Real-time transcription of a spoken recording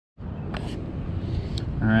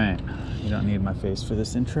Alright, you don't need my face for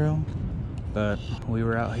this intro, but we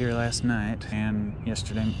were out here last night and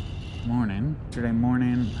yesterday morning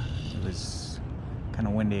it was kind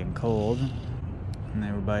of windy and cold and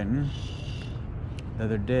they were biting. The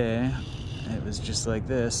other day it was just like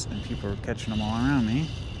this and people were catching them all around me.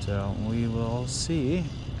 So we will see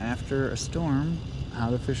after a storm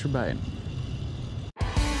how the fish are biting.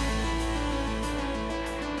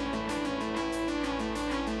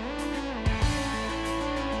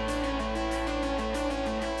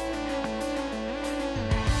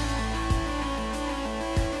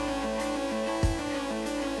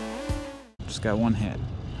 Just got one hit.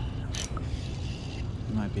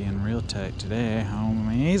 Might be in real tight today,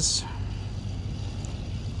 homies.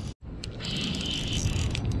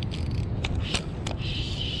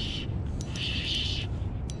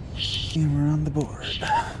 And we're on the board.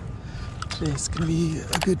 Today's gonna be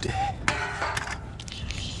a good day.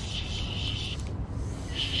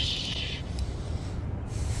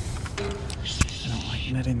 I don't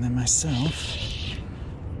like netting them myself.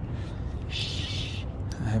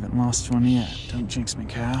 I haven't lost one yet. Don't jinx me,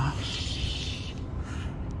 cow.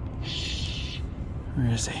 Where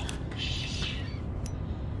is he?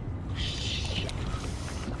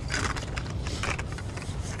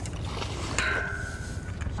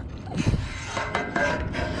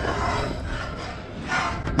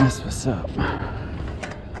 That's what's up.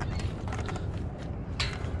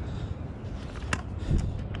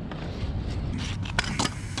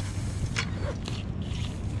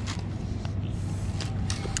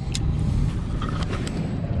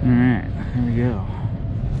 Alright, here we go.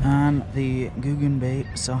 On the bait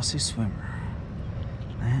saucy swimmer.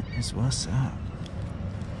 That is what's up.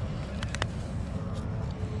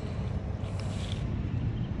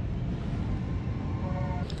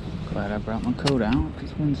 Glad I brought my coat out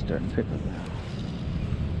because wind's starting to pick up now.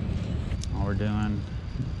 All we're doing,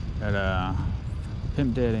 got a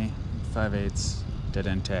Pimp Daddy 5/8 dead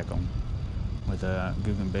end tackle with a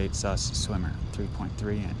bait saucy swimmer,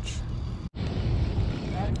 3.3 inch.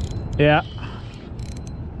 Yeah.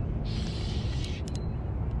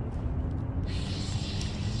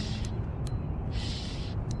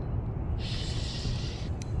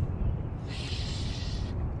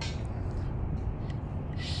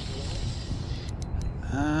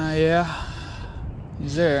 Yeah,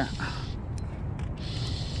 he's there.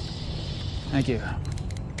 Thank you.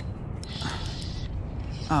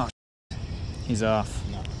 Oh, he's off.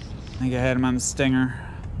 I think I had him on the stinger.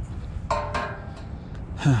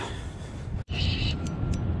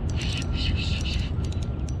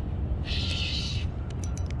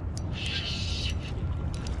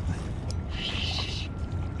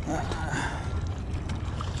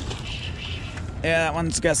 Yeah, that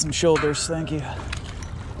one's got some shoulders, thank you.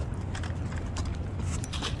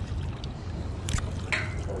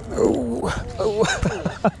 Oh.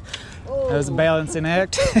 That was a balancing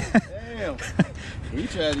act. Damn. He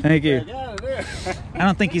tried to Thank get you. back out of there. I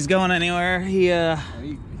don't think he's going anywhere. He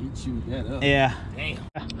chewed that up. Yeah. Damn.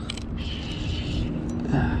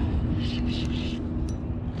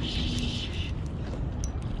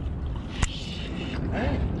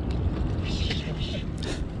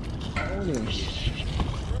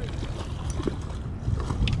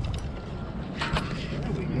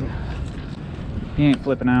 He ain't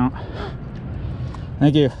flipping out.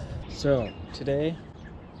 Thank you. So, today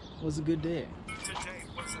was a good day.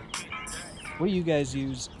 What do you guys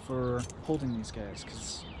use for holding these guys?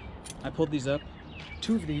 Because I pulled these up.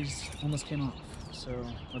 2 of these almost came off. So,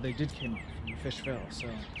 well, they did came off and the fish fell. So,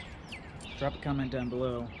 drop a comment down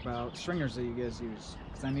below about stringers that you guys use,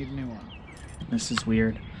 because I need a new one. This is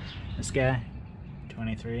weird. This guy,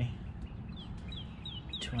 23,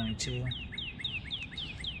 22,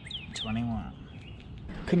 21.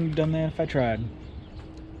 Couldn't have done that if I tried.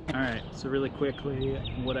 Alright, so really quickly,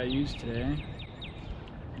 what I used today.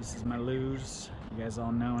 This is my lures. You guys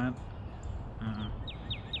all know it.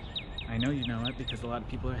 I know you know it because a lot of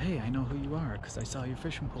people are, hey, I know who you are because I saw your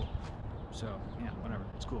fishing pole. So, yeah, whatever.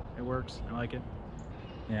 It's cool. It works. I like it.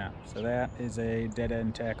 Yeah, so that is a dead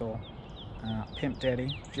end tackle Pimp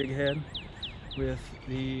Daddy jig head with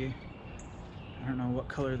the, I don't know what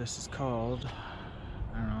color this is called.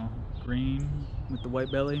 I don't know, green with the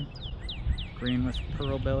white belly, green with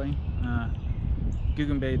pearl belly,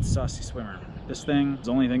 bait saucy swimmer. This thing is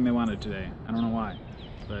the only thing they wanted today. I don't know why,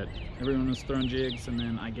 but everyone was throwing jigs and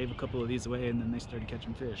then I gave a couple of these away and then they started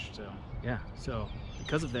catching fish. So yeah, so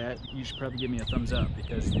because of that, you should probably give me a thumbs up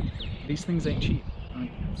because these things ain't cheap.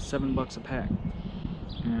 Like $7 a pack,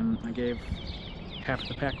 and I gave half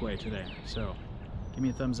the pack away today. So give me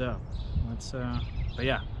a thumbs up. Let's but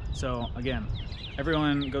yeah, So again,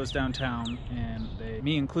 everyone goes downtown, and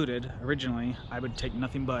me included, originally, I would take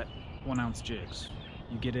nothing but 1 ounce jigs.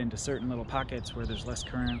 You get into certain little pockets where there's less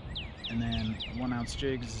current, and then 1 ounce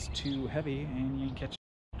jigs is too heavy and you ain't catching.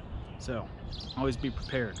 So always be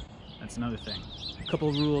prepared. That's another thing. A couple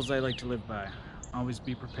of rules I like to live by. Always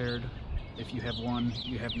be prepared. If you have one,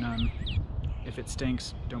 you have none. If it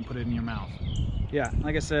stinks, don't put it in your mouth. Yeah,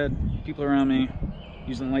 like I said, people around me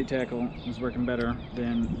using light tackle was working better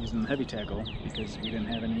than using the heavy tackle because we didn't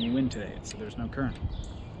have any wind today, so there's no current.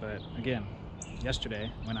 But again,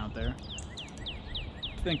 yesterday went out there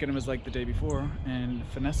thinking it was like the day before and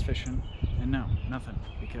finesse fishing, and no, nothing,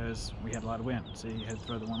 because we had a lot of wind, so you had to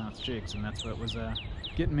throw the 1 ounce jigs, and that's what was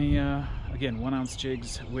getting me. Again, 1 ounce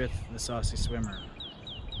jigs with the saucy swimmer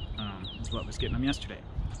is what was getting them yesterday.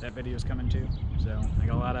 That video is coming too, so I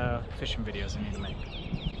got a lot of fishing videos I need to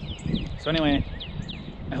make. So anyway,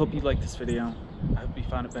 I hope you liked this video. I hope you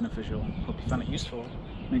found it beneficial. Hope you found it useful.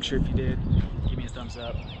 Make sure if you did, give me a thumbs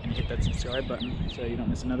up and hit that subscribe button so you don't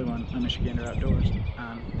miss another one on Michigander Outdoors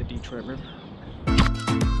on the Detroit River.